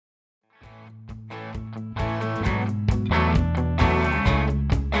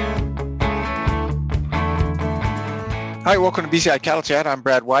Hi, welcome to BCI Cattle Chat. I'm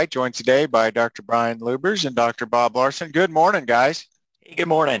Brad White, joined today by Dr. Brian Lubers and Dr. Bob Larson. Good morning, guys. Hey, good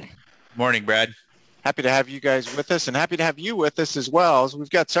morning. Morning, Brad. Happy to have you guys with us and happy to have you with us as well. As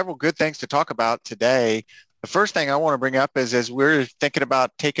we've got several good things to talk about today. The first thing I want to bring up is as we're thinking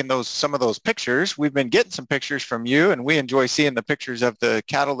about taking some of those pictures, we've been getting some pictures from you and we enjoy seeing the pictures of the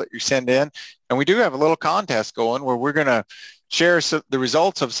cattle that you send in. And we do have a little contest going where we're going to share the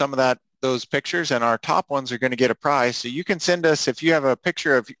results of some of those pictures, and our top ones are going to get a prize. So you can send us, if you have a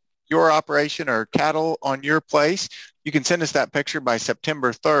picture of your operation or cattle on your place, you can send us that picture by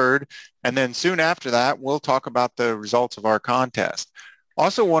September 3rd. And then soon after that, we'll talk about the results of our contest.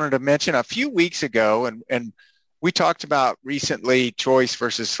 Also wanted to mention a few weeks ago, and we talked about recently choice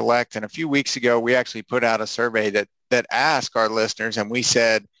versus select. And a few weeks ago, we actually put out a survey that asked our listeners, and we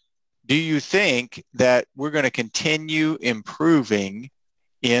said, do you think that we're going to continue improving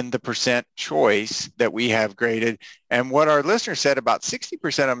in the percent choice that we have graded? And what our listeners said, about 60%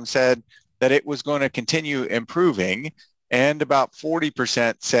 of them said that it was going to continue improving, and about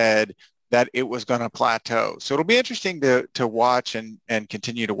 40% said that it was going to plateau. So it'll be interesting to watch and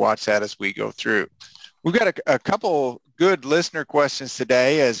continue to watch that as we go through. We've got a couple good listener questions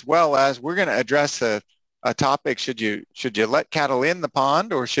today, as well as we're going to address a topic, should you let cattle in the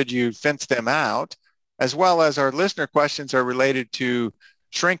pond or should you fence them out, as well as our listener questions are related to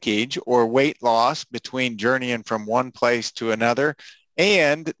shrinkage or weight loss between journeying from one place to another,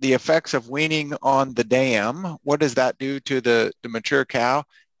 and the effects of weaning on the dam. What does that do to the mature cow?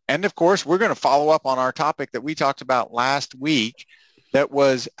 And of course, we're going to follow up on our topic that we talked about last week, that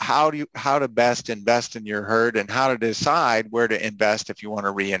was how to best invest in your herd and how to decide where to invest if you want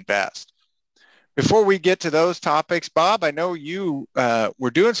to reinvest. Before we get to those topics, Bob, I know you were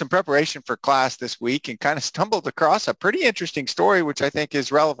doing some preparation for class this week and kind of stumbled across a pretty interesting story, which I think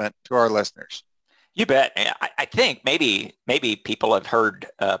is relevant to our listeners. You bet. I think maybe people have heard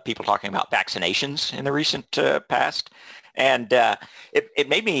people talking about vaccinations in the recent past, and it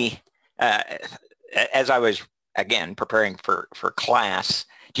made me, as I was again preparing for class.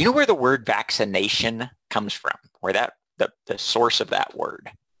 Do you know where the word vaccination comes from? Where the source of that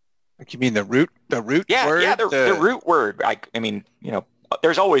word? You mean the root word? Yeah, the root word. I mean,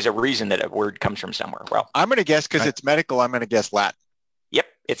 there's always a reason that a word comes from somewhere. Well, I'm going to guess because it's medical. I'm going to guess Latin. Yep,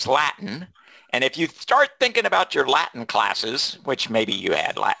 it's Latin. And if you start thinking about your Latin classes, which maybe you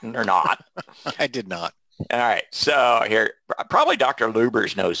had Latin or not. I did not. All right. So here, probably Dr.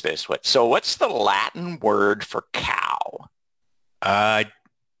 Lubers knows this. So what's the Latin word for cow? I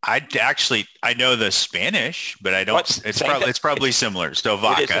know the Spanish, but I don't. It's probably similar. So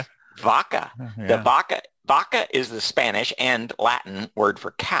vaca. Vaca. Yeah. The vaca is the Spanish and Latin word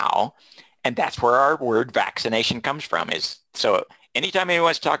for cow, and that's where our word vaccination comes from. So anytime anyone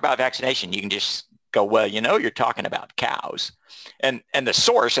wants to talk about vaccination, you can just go, well, you're talking about cows. And the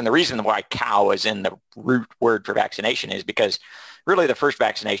source and the reason why cow is in the root word for vaccination is because really the first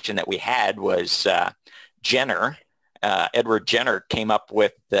vaccination that we had was Jenner. Edward Jenner came up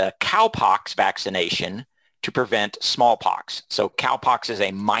with the cowpox vaccination to prevent smallpox. So cowpox is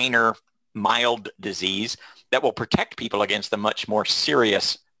a mild disease that will protect people against the much more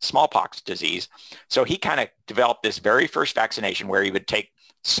serious smallpox disease. So he kind of developed this very first vaccination where he would take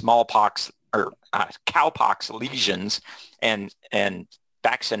smallpox or cowpox lesions and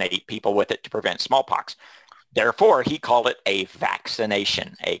vaccinate people with it to prevent smallpox. Therefore, he called it a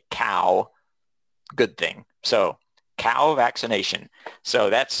vaccination, a good thing. So cow vaccination. So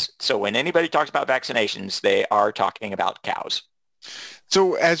when anybody talks about vaccinations, they are talking about cows.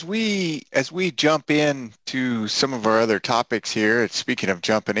 So as we jump into some of our other topics here, speaking of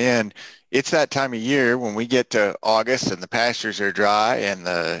jumping in, it's that time of year when we get to August and the pastures are dry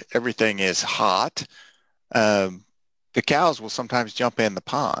and everything is hot. The cows will sometimes jump in the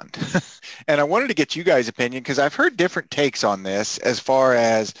pond. And I wanted to get you guys' opinion because I've heard different takes on this as far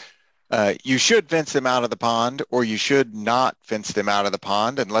as you should fence them out of the pond or you should not fence them out of the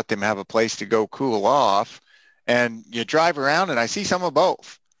pond and let them have a place to go cool off. And you drive around and I see some of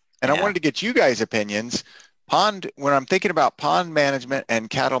both. And I wanted to get you guys' opinions. When I'm thinking about pond management and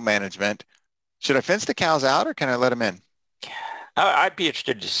cattle management, should I fence the cows out or can I let them in? I'd be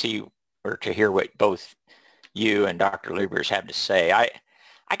interested to see or to hear what both you and Dr. Lubers have to say. I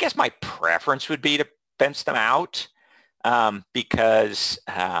guess my preference would be to fence them out because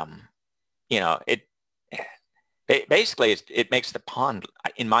it makes the pond,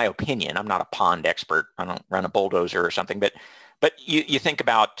 in my opinion, I'm not a pond expert. I don't run a bulldozer or something, but you think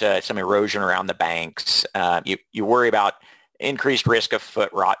about some erosion around the banks. You worry about increased risk of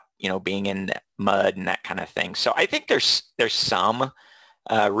foot rot, being in mud and that kind of thing. So I think there's some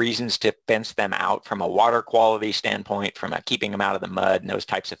reasons to fence them out from a water quality standpoint, from a keeping them out of the mud and those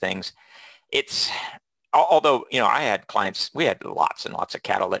types of things. Although, I had clients, we had lots and lots of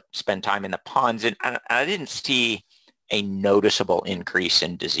cattle that spend time in the ponds, and I didn't see a noticeable increase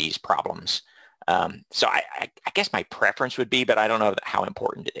in disease problems. So I guess my preference would be, but I don't know how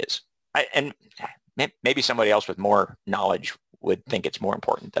important it is. And maybe somebody else with more knowledge would think it's more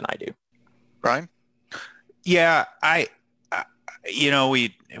important than I do. Brian? Yeah,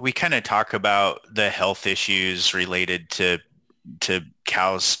 we kind of talk about the health issues related to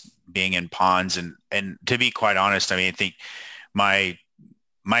cows being in ponds, and to be quite honest, I mean, I think my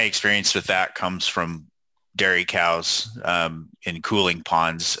experience with that comes from dairy cows in cooling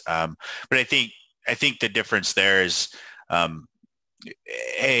ponds. But I think the difference there is,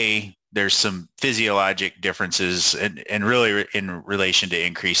 there's some physiologic differences and really in relation to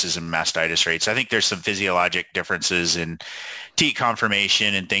increases in mastitis rates. I think there's some physiologic differences in teat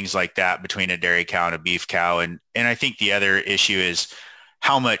conformation and things like that between a dairy cow and a beef cow. And I think the other issue is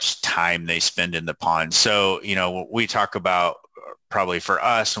how much time they spend in the pond. So, we talk about, probably for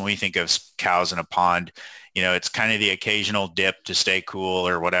us, when we think of cows in a pond, it's kind of the occasional dip to stay cool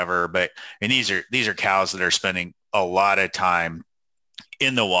or whatever. But these are cows that are spending a lot of time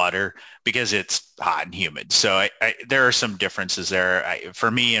in the water because it's hot and humid. So there are some differences there. For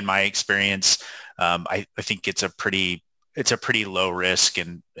me, in my experience, I think it's a pretty low risk,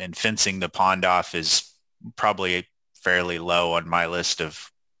 and fencing the pond off is probably fairly low on my list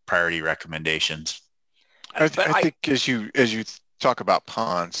of priority recommendations. I think as you talk about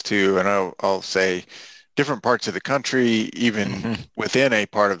ponds too, and I'll say different parts of the country, even within a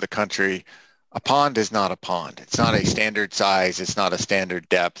part of the country, a pond is not a pond. It's not a standard size. It's not a standard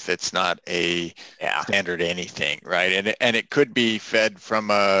depth. It's not a standard anything, right? And it could be fed from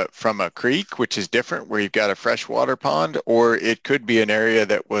a creek, which is different, where you've got a freshwater pond, or it could be an area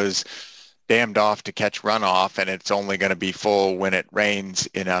that was dammed off to catch runoff, and it's only going to be full when it rains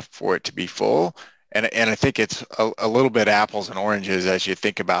enough for it to be full. And I think it's a little bit apples and oranges as you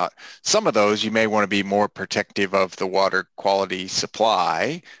think about some of those. You may want to be more protective of the water quality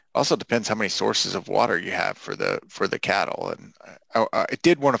supply. Also depends how many sources of water you have for the cattle. And I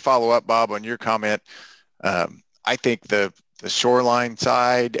did want to follow up, Bob, on your comment. I think the shoreline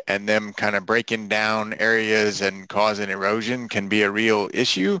side and them kind of breaking down areas and causing erosion can be a real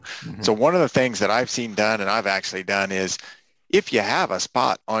issue. Mm-hmm. So one of the things that I've seen done, and I've actually done, is if you have a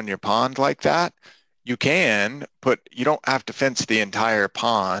spot on your pond like that, you don't have to fence the entire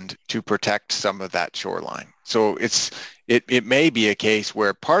pond to protect some of that shoreline. So it may be a case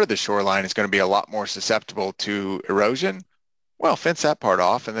where part of the shoreline is going to be a lot more susceptible to erosion. Well, fence that part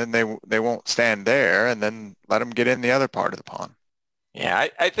off, and then they won't stand there, and then let them get in the other part of the pond. Yeah,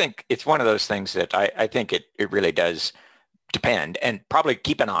 I think it's one of those things that I think it really does depend, and probably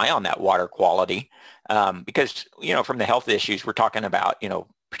keep an eye on that water quality, because, from the health issues we're talking about,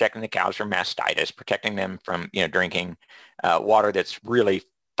 protecting the cows from mastitis, protecting them from, drinking water that's really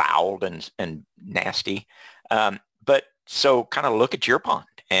fouled and nasty. But so kind of look at your pond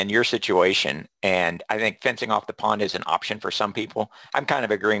and your situation. And I think fencing off the pond is an option for some people. I'm kind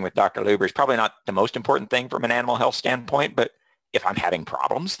of agreeing with Dr. Luber. It's probably not the most important thing from an animal health standpoint, but if I'm having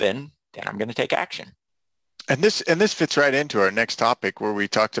problems, then I'm going to take action. And this fits right into our next topic, where we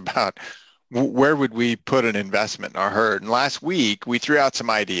talked about where would we put an investment in our herd. And last week we threw out some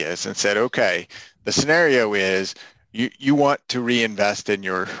ideas and said, okay, the scenario is you want to reinvest in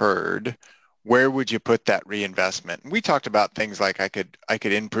your herd. Where would you put that reinvestment? And we talked about things like I could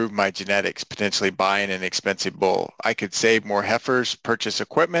improve my genetics, potentially buying an expensive bull. I could save more heifers, purchase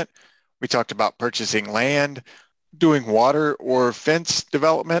equipment. We talked about purchasing land, doing water or fence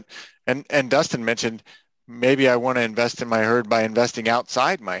development. And Dustin mentioned, maybe I want to invest in my herd by investing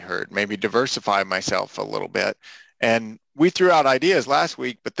outside my herd, maybe diversify myself a little bit. And we threw out ideas last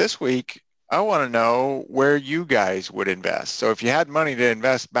week, but this week, I want to know where you guys would invest. So if you had money to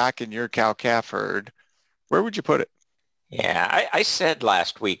invest back in your cow-calf herd, where would you put it? Yeah, I said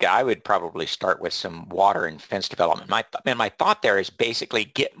last week I would probably start with some water and fence development. My thought there is basically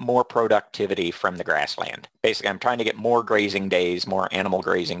get more productivity from the grassland. Basically, I'm trying to get more grazing days, more animal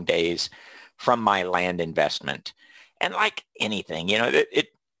grazing days from my land investment. And like anything,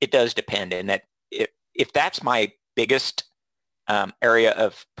 it does depend, in that if that's my biggest area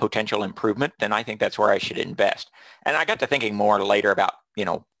of potential improvement, then I think that's where I should invest. And I got to thinking more later about,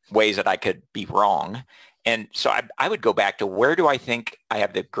 ways that I could be wrong. And so I would go back to, where do I think I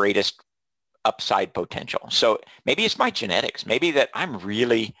have the greatest upside potential? So maybe it's my genetics. Maybe that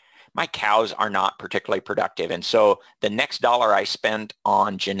my cows are not particularly productive. And so the next dollar I spend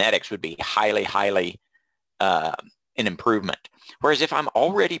on genetics would be highly, highly an improvement. Whereas if I'm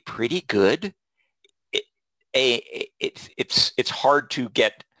already pretty good, it's hard to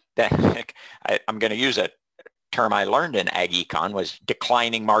get that. I'm going to use a term I learned in ag econ was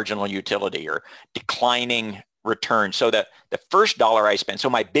declining marginal utility or declining return. So the first dollar I spend, so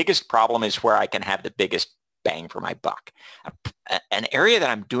my biggest problem is where I can have the biggest bang for my buck. An area that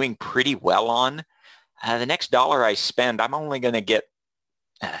I'm doing pretty well on, the next dollar I spend, I'm only going to get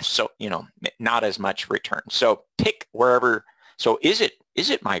not as much return. So pick wherever. So is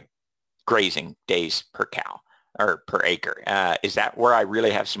it my grazing days per cow or per acre? Is that where I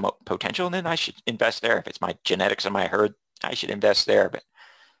really have some potential? And then I should invest there. If it's my genetics of my herd, I should invest there.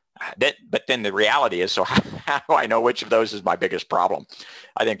 But then the reality is, so how do I know which of those is my biggest problem?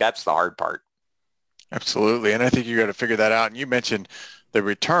 I think that's the hard part. Absolutely. And I think you got to figure that out. And you mentioned the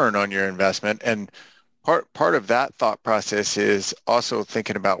return on your investment. And part of that thought process is also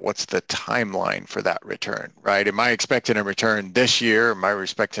thinking about what's the timeline for that return, right? Am I expecting a return this year? Am I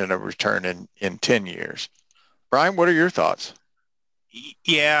expecting a return in 10 years? Brian, what are your thoughts?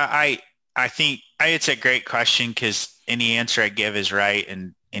 Yeah, I think it's a great question because any answer I give is right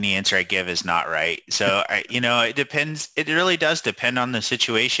and any answer I give is not right. So, it depends. It really does depend on the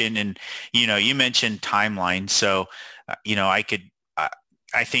situation. And, you mentioned timeline. So,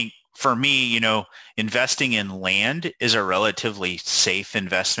 I think for me, investing in land is a relatively safe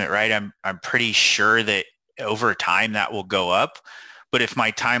investment, right? I'm pretty sure that over time that will go up. But if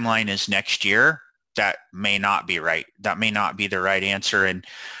my timeline is next year, that may not be right. That may not be the right answer. And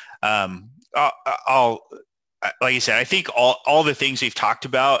I'll like I said, I think all the things we've talked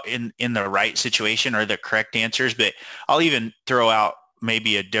about in the right situation are the correct answers, but I'll even throw out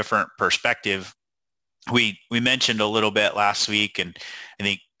maybe a different perspective. We mentioned a little bit last week, and I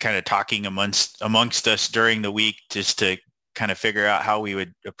think kind of talking amongst us during the week just to kind of figure out how we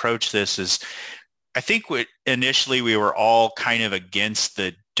would approach this is, I think initially we were all kind of against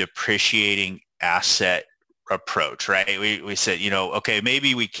the depreciating asset approach, right? We said, okay,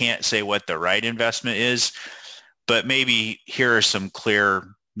 maybe we can't say what the right investment is, but maybe here are some clear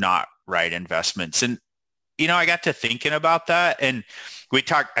not right investments. And, I got to thinking about that, and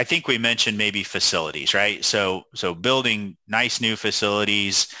I think we mentioned maybe facilities, right? So building nice new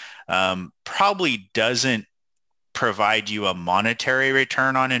facilities probably doesn't provide you a monetary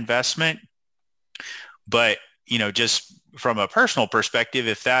return on investment. But, just from a personal perspective,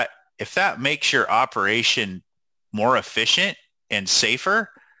 if that makes your operation more efficient and safer,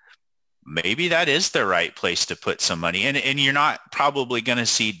 maybe that is the right place to put some money. And you're not probably going to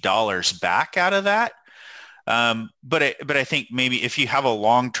see dollars back out of that. But I think maybe if you have a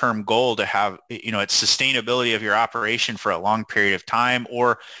long-term goal to have, it's sustainability of your operation for a long period of time,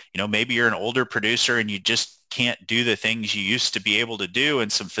 or, maybe you're an older producer and you just can't do the things you used to be able to do,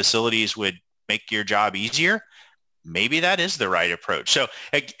 and some facilities would make your job easier, maybe that is the right approach. So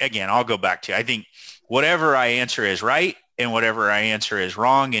again, I'll go back to, I think whatever I answer is right and whatever I answer is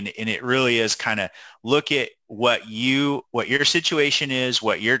wrong. And it really is kind of look at what your situation is,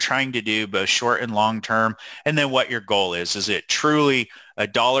 what you're trying to do, both short and long term, and then what your goal is. Is it truly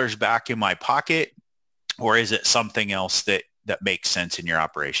 $1 back in my pocket, or is it something else that makes sense in your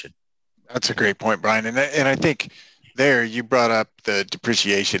operation? That's a great point, Brian. And I think there you brought up the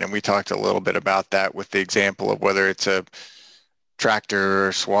depreciation, and we talked a little bit about that with the example of whether it's a tractor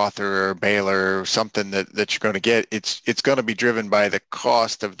or swather or baler or something that you're going to get. It's going to be driven by the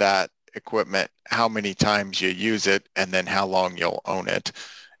cost of that equipment, how many times you use it, and then how long you'll own it.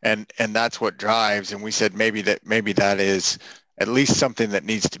 And that's what drives. And we said maybe that is at least something that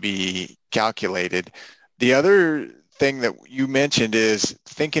needs to be calculated. The other thing that you mentioned is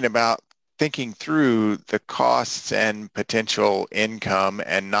thinking through the costs and potential income,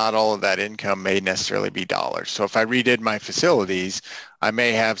 and not all of that income may necessarily be dollars. So if I redid my facilities, I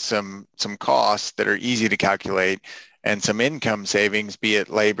may have some costs that are easy to calculate and some income savings, be it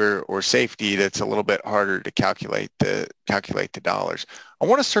labor or safety, that's a little bit harder to calculate the dollars. I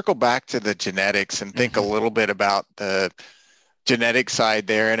want to circle back to the genetics and think a little bit about the genetic side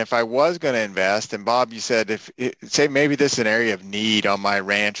there. And if I was going to invest, and Bob, you said say maybe this is an area of need on my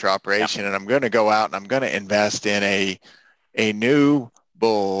ranch or operation, and I'm going to go out and I'm going to invest in a new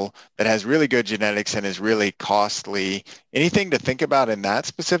bull that has really good genetics and is really costly. Anything to think about in that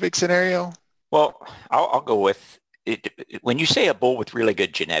specific scenario? Well, I'll go with it. When you say a bull with really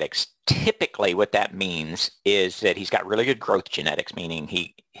good genetics, typically what that means is that he's got really good growth genetics,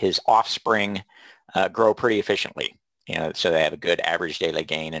 meaning his offspring grow pretty efficiently. So they have a good average daily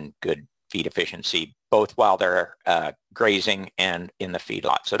gain and good feed efficiency, both while they're grazing and in the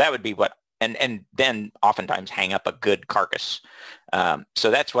feedlot. So that would be what, and then oftentimes hang up a good carcass.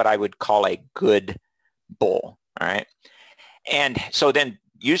 So that's what I would call a good bull. All right. And so then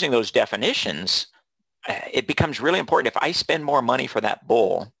using those definitions, it becomes really important. If I spend more money for that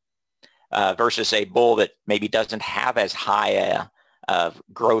bull versus a bull that maybe doesn't have as high a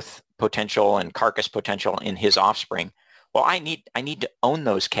growth potential and carcass potential in his offspring, well, I need to own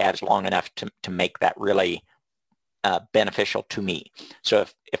those calves long enough to make that really beneficial to me. So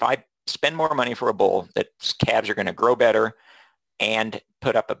if I spend more money for a bull, that calves are going to grow better and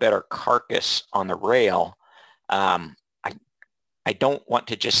put up a better carcass on the rail, I don't want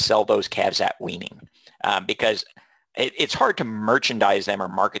to just sell those calves at weaning because it's hard to merchandise them or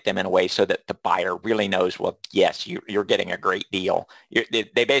market them in a way so that the buyer really knows, well, yes, you're getting a great deal.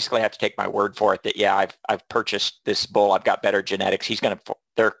 They basically have to take my word for it that, yeah, I've purchased this bull. I've got better genetics.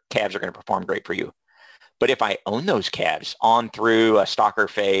 Their calves are going to perform great for you. But if I own those calves on through a stocker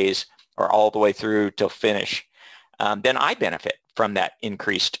phase or all the way through till finish, then I benefit from that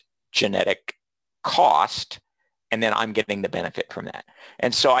increased genetic cost, and then I'm getting the benefit from that.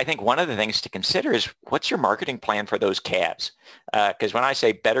 And so I think one of the things to consider is what's your marketing plan for those calves? Because when I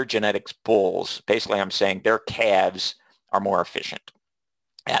say better genetics bulls, basically I'm saying their calves are more efficient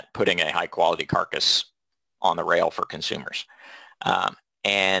at putting a high quality carcass on the rail for consumers.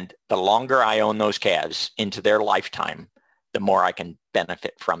 And the longer I own those calves into their lifetime, the more I can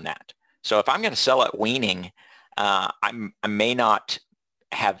benefit from that. So if I'm going to sell at weaning, I may not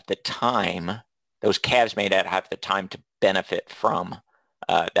have the time, those calves may not have the time to benefit from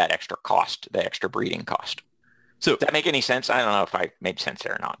that extra cost, the extra breeding cost. So does that make any sense? I don't know if I made sense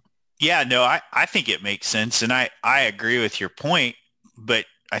there or not. Yeah, no, I think it makes sense. And I agree with your point, but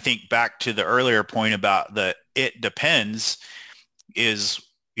I think back to the earlier point about it depends is,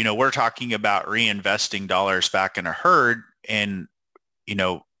 we're talking about reinvesting dollars back in a herd, and,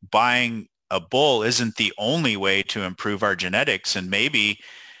 buying a bull isn't the only way to improve our genetics, and maybe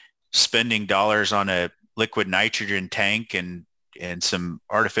spending dollars on a liquid nitrogen tank and some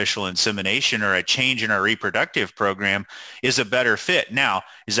artificial insemination or a change in our reproductive program is a better fit. Now,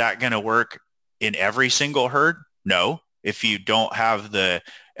 is that going to work in every single herd? No. If you don't have the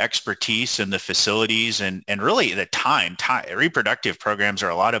expertise and the facilities and really the time, reproductive programs are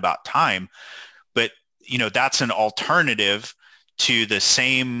a lot about time, but that's an alternative to the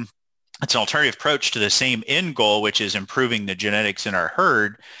same, it's an alternative approach to the same end goal, which is improving the genetics in our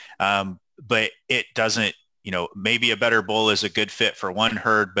herd. But it doesn't, maybe a better bull is a good fit for one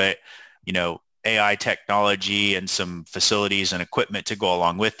herd, but, AI technology and some facilities and equipment to go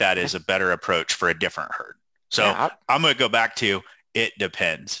along with that is a better approach for a different herd. So yeah, I'm going to go back to it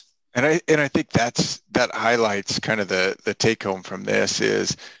depends. And I think that highlights kind of the take home from this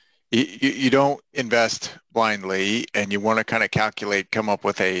is you don't invest blindly, and you want to kind of come up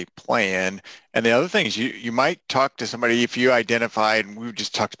with a plan. And the other thing is you might talk to somebody if you identified, and we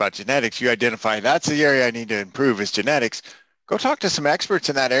just talked about genetics, you identify that's the area I need to improve is genetics. Go talk to some experts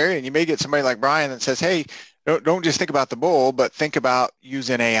in that area, and you may get somebody like Brian that says, hey, don't just think about the bull, but think about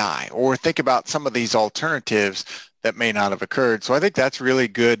using AI or think about some of these alternatives that may not have occurred. So I think that's really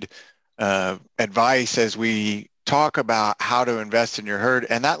good advice as we talk about how to invest in your herd.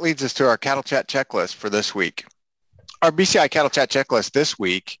 And that leads us to our Cattle Chat checklist for this week. Our BCI Cattle Chat checklist this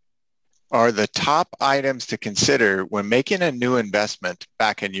week are the top items to consider when making a new investment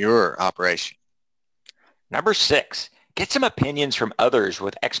back in your operation. Number 6, get some opinions from others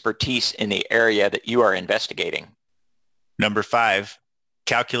with expertise in the area that you are investigating. Number 5,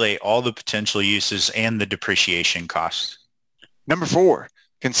 calculate all the potential uses and the depreciation costs. Number 4,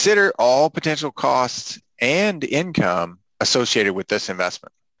 consider all potential costs and income associated with this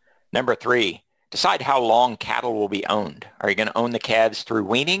investment. Number 3, decide how long cattle will be owned. Are you going to own the calves through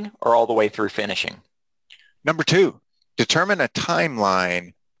weaning or all the way through finishing? Number 2, determine a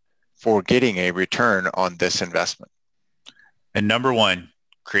timeline for getting a return on this investment. And number 1,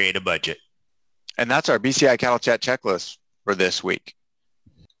 create a budget. And that's our BCI Cattle Chat checklist for this week.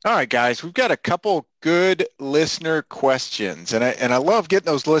 All right, guys, we've got a couple good listener questions, and I love getting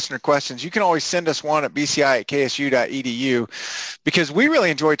those listener questions. You can always send us one at bci@ksu.edu because we really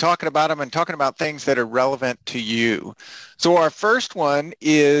enjoy talking about them and talking about things that are relevant to you. So our first one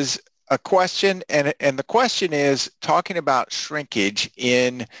is a question, and the question is talking about shrinkage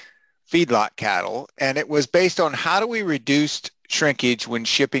in feedlot cattle, and it was based on how do we reduce shrinkage when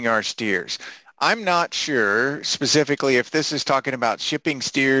shipping our steers. I'm not sure specifically if this is talking about shipping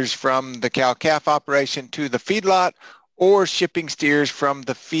steers from the cow-calf operation to the feedlot or shipping steers from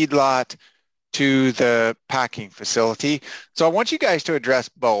the feedlot to the packing facility. So I want you guys to address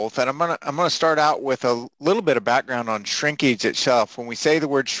both, and I'm gonna start out with a little bit of background on shrinkage itself. When we say the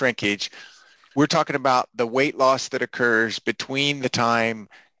word shrinkage, we're talking about the weight loss that occurs between the time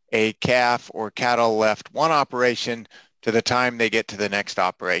a calf or cattle left one operation to the time they get to the next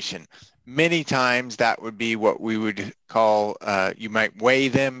operation. Many times that would be what we would call, you might weigh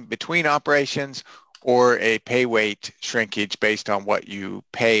them between operations or a pay weight shrinkage based on what you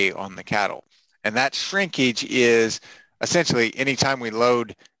pay on the cattle. And that shrinkage is essentially anytime we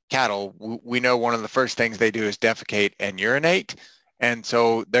load cattle, we know one of the first things they do is defecate and urinate. And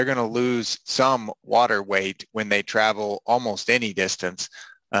so they're going to lose some water weight when they travel almost any distance.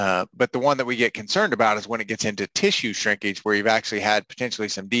 But the one that we get concerned about is when it gets into tissue shrinkage, where you've actually had potentially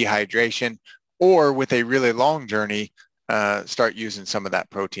some dehydration, or with a really long journey, start using some of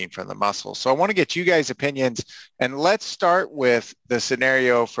that protein from the muscle. So I want to get you guys' opinions, and let's start with the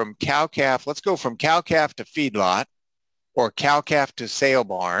scenario from cow-calf. Let's go from cow-calf to feedlot, or cow-calf to sale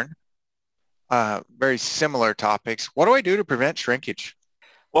barn. Very similar topics. What do I do to prevent shrinkage?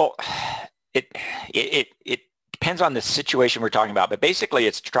 Well, it depends on the situation we're talking about, but basically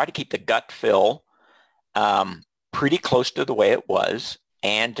it's to try to keep the gut fill pretty close to the way it was,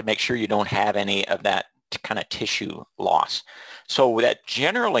 and to make sure you don't have any of that kind of tissue loss. So that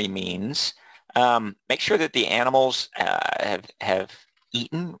generally means make sure that the animals have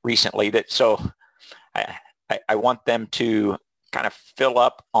eaten recently. I want them to kind of fill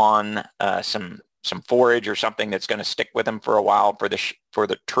up on some forage or something that's going to stick with them for a while for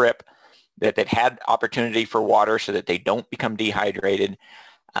the trip, that they've had opportunity for water so that they don't become dehydrated.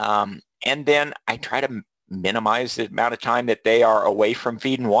 And then I try to minimize the amount of time that they are away from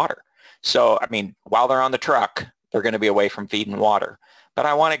feed and water. So, I mean, while they're on the truck, they're going to be away from feed and water. But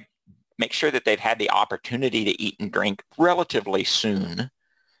I want to make sure that they've had the opportunity to eat and drink relatively soon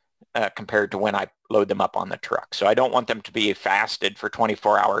compared to when I load them up on the truck. So I don't want them to be fasted for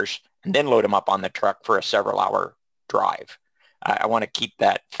 24 hours and then load them up on the truck for a several-hour drive. I want to keep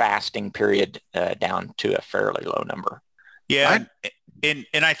that fasting period down to a fairly low number. Yeah, and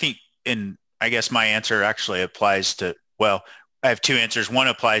I think, and I guess my answer actually applies to, well, I have two answers. One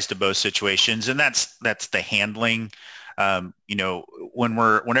applies to both situations, and that's the handling.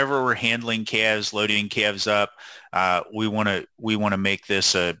 Whenever we're handling calves, loading calves up, we want to make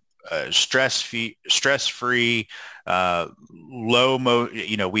this a stress-free,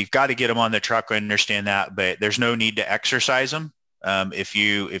 we've got to get them on the truck. I understand that, but there's no need to exercise them. If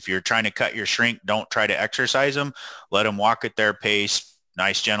you're trying to cut your shrink, don't try to exercise them. Let them walk at their pace.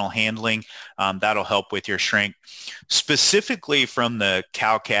 Nice, gentle handling. That'll help with your shrink. Specifically from the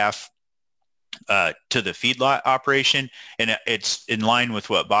cow-calf to the feedlot operation, and it's in line with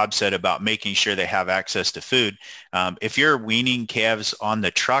what Bob said about making sure they have access to food. If you're weaning calves on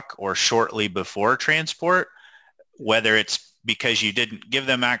the truck or shortly before transport, whether it's because you didn't give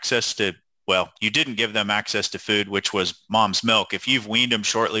them access to food, which was mom's milk. If you've weaned them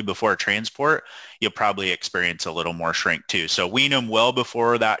shortly before transport, you'll probably experience a little more shrink too. So wean them well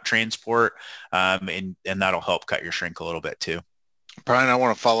before that transport, and that'll help cut your shrink a little bit too. Brian, I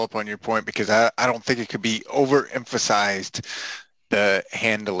want to follow up on your point, because I don't think it could be overemphasized, the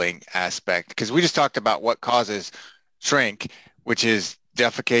handling aspect, because we just talked about what causes shrink, which is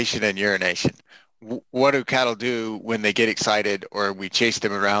defecation and urination. What do cattle do when they get excited, or we chase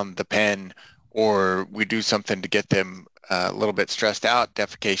them around the pen, or we do something to get them a little bit stressed out?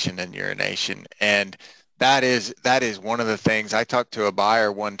 Defecation and urination. And that is one of the things. I talked to a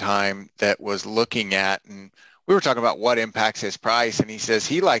buyer one time that was looking at, and we were talking about what impacts his price, and he says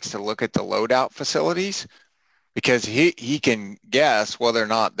he likes to look at the loadout facilities, because he can guess whether or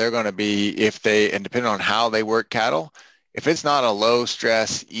not they're going to be, and depending on how they work cattle, if it's not a low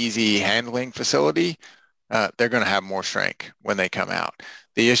stress, easy handling facility, they're going to have more shrink when they come out.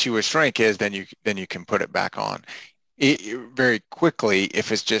 The issue with shrink is then you can put it back on very quickly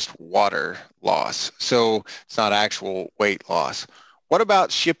if it's just water loss. So it's not actual weight loss. What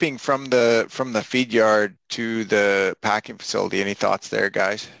about shipping from the feed yard to the packing facility? Any thoughts there,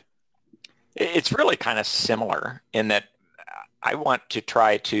 guys? It's really kind of similar in that I want to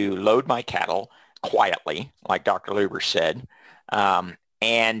try to load my cattle quietly, like Dr. Luber said,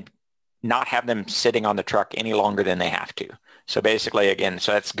 and not have them sitting on the truck any longer than they have to. So basically, again,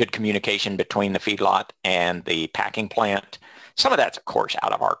 so that's good communication between the feedlot and the packing plant. Some of that's, of course,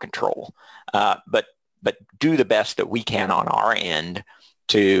 out of our control, but do the best that we can on our end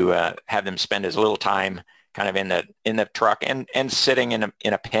to have them spend as little time kind of in the truck and sitting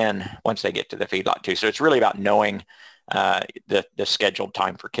in a pen once they get to the feedlot too. So it's really about knowing the scheduled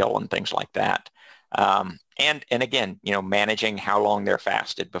time for kill and things like that. And again, managing how long they're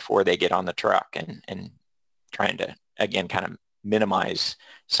fasted before they get on the truck and trying to, again, kind of minimize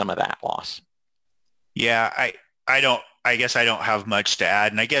some of that loss. Yeah, I guess I don't have much to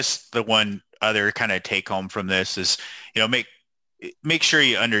add. And I guess the one other kind of take home from this is, make sure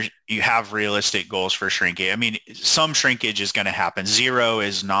you have realistic goals for shrinkage. I mean, some shrinkage is going to happen. Zero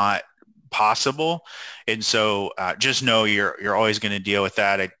is not possible. And so just know you're always going to deal with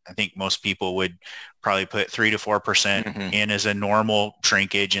that. I think most people would probably put 3 to 4% in as a normal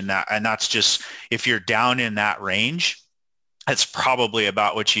shrinkage, and that's just, if you're down in that range, that's probably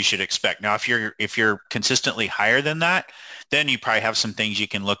about what you should expect. Now, if you're consistently higher than that, then you probably have some things you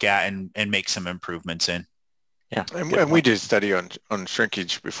can look at and make some improvements in. Yeah. And we did study on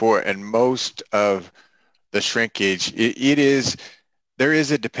shrinkage before, and most of the shrinkage, there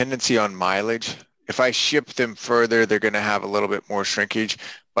is a dependency on mileage. If I ship them further, they're going to have a little bit more shrinkage,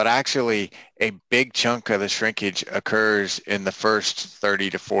 but actually a big chunk of the shrinkage occurs in the first 30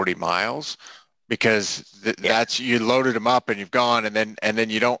 to 40 miles, because that's, you loaded them up and you've gone, and then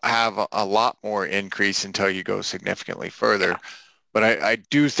you don't have a lot more increase until you go significantly further. Yeah. But I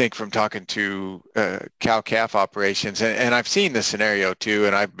do think, from talking to cow-calf operations, and I've seen this scenario too,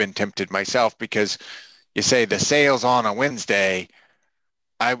 and I've been tempted myself, because you say the sale's on a Wednesday,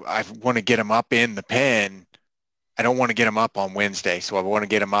 I want to get them up in the pen. I don't want to get them up on Wednesday, so I want to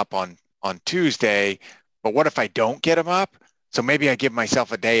get them up on Tuesday. But what if I don't get them up? So maybe I give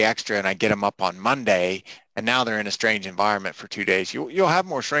myself a day extra and I get them up on Monday, and now they're in a strange environment for 2 days. You'll have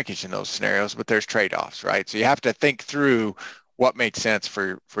more shrinkage in those scenarios, but there's trade-offs, right? So you have to think through what makes sense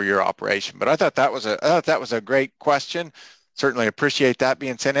for your operation. But I thought that was a great question. Certainly appreciate that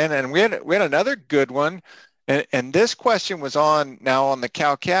being sent in. And we had another good one, and this question was on the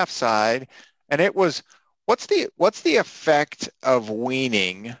cow-calf side, and it was, what's the effect of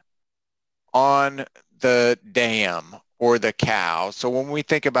weaning on the dam or the cow? So when we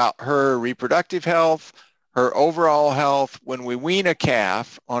think about her reproductive health, her overall health, when we wean a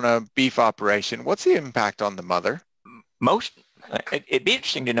calf on a beef operation, what's the impact on the mother? It'd be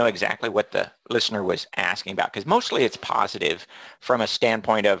interesting to know exactly what the listener was asking about, because mostly it's positive from a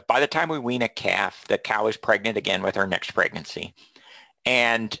standpoint of, by the time we wean a calf, the cow is pregnant again with her next pregnancy.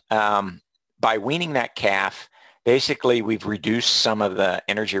 And by weaning that calf, basically we've reduced some of the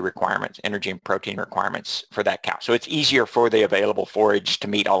energy and protein requirements for that cow. So it's easier for the available forage to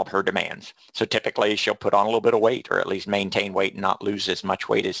meet all of her demands. So typically she'll put on a little bit of weight, or at least maintain weight and not lose as much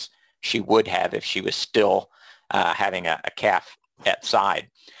weight as she would have if she was still having a calf at side.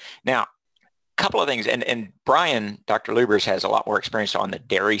 Now, a couple of things, and Brian, Dr. Lubbers, has a lot more experience on the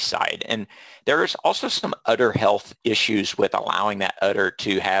dairy side, and there's also some udder health issues with allowing that udder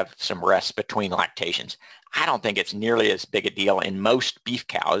to have some rest between lactations. I don't think it's nearly as big a deal in most beef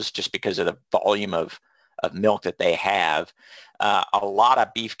cows, just because of the volume of milk that they have. A lot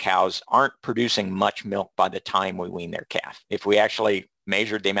of beef cows aren't producing much milk by the time we wean their calf. If we actually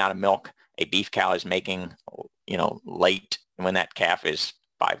measured the amount of milk a beef cow is making, late when that calf is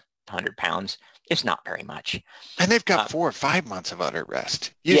 500 pounds, it's not very much. And they've got 4 or 5 months of udder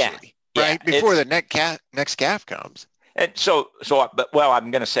rest, usually, right? Before the next calf comes. And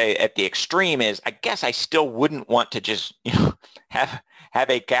I'm going to say at the extreme is, I guess I still wouldn't want to just, have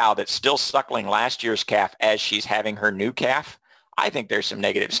a cow that's still suckling last year's calf as she's having her new calf. I think there's some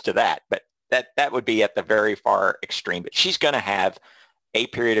negatives to that, but that would be at the very far extreme. But she's going to have a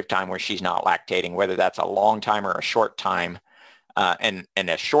period of time where she's not lactating, whether that's a long time or a short time. And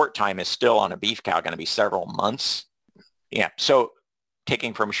a short time is still, on a beef cow, going to be several months. Yeah. So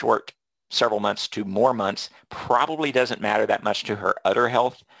taking from short several months to more months probably doesn't matter that much to her udder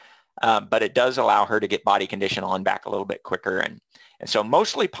health, but it does allow her to get body condition on back a little bit quicker. And so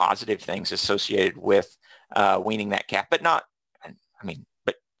mostly positive things associated with weaning that calf, but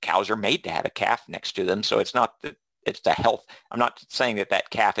cows are made to have a calf next to them. So it's the health. I'm not saying that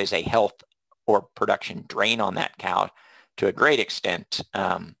calf is a health or production drain on that cow. To a great extent,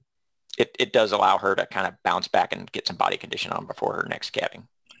 it does allow her to kind of bounce back and get some body condition on before her next calving.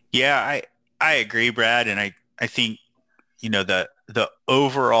 Yeah, I agree, Brad. And I think, the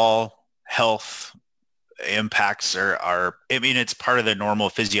overall health impacts are, it's part of the normal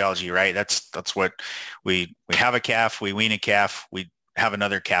physiology, right? That's what we have a calf, we wean a calf, we have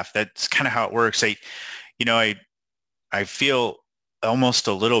another calf. That's kind of how it works. I feel almost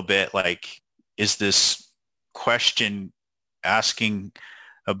a little bit like, is this question asking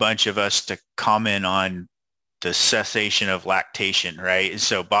a bunch of us to comment on the cessation of lactation, right? And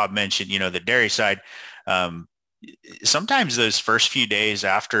so Bob mentioned, the dairy side. Sometimes those first few days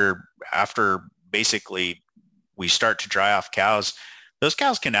after basically we start to dry off cows, those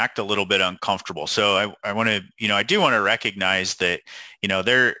cows can act a little bit uncomfortable. So I want to, I do want to recognize that,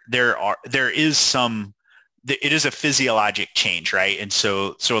 there is some, it is a physiologic change, right? And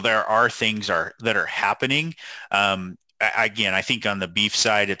so there are things that are happening. Again, I think on the beef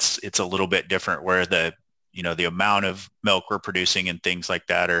side, it's a little bit different, where the the amount of milk we're producing and things like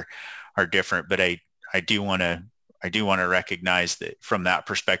that are different. But I do want to recognize that from that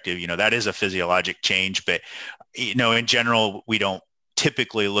perspective, that is a physiologic change. But, in general, we don't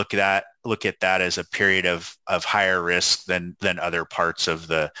typically look at that as a period of higher risk than other parts of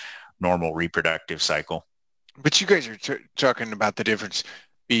the normal reproductive cycle. But you guys are talking about the difference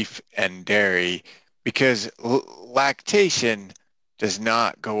beef and dairy, because lactation does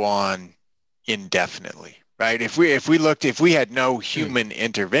not go on indefinitely, right? If we had no human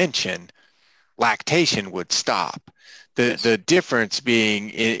intervention, lactation would stop. The difference being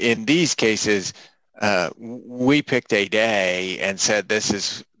in these cases, we picked a day and said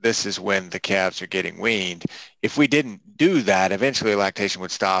this is when the calves are getting weaned. If we didn't do that, eventually lactation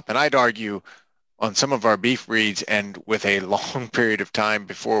would stop. And I'd argue on some of our beef breeds, and with a long period of time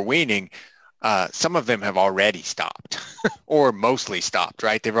before weaning, some of them have already stopped or mostly stopped,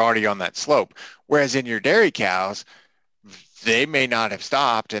 right? They're already on that slope. Whereas in your dairy cows, they may not have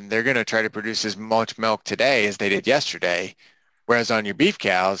stopped, and they're going to try to produce as much milk today as they did yesterday. Whereas on your beef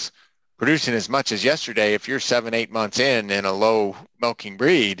cows, producing as much as yesterday, if you're 7-8 months in a low milking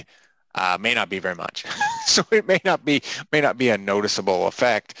breed, may not be very much. So it may not be a noticeable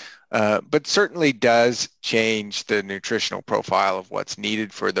effect, but certainly does change the nutritional profile of what's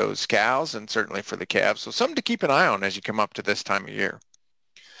needed for those cows and certainly for the calves. So something to keep an eye on as you come up to this time of year.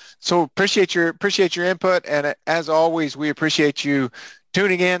 So appreciate your input, and as always, we appreciate you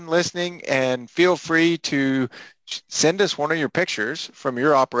tuning in, listening, and feel free to send us one of your pictures from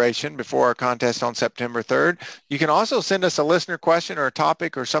your operation before our contest on September 3rd. You can also send us a listener question or a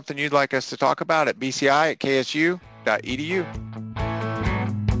topic or something you'd like us to talk about at bci@ksu.edu.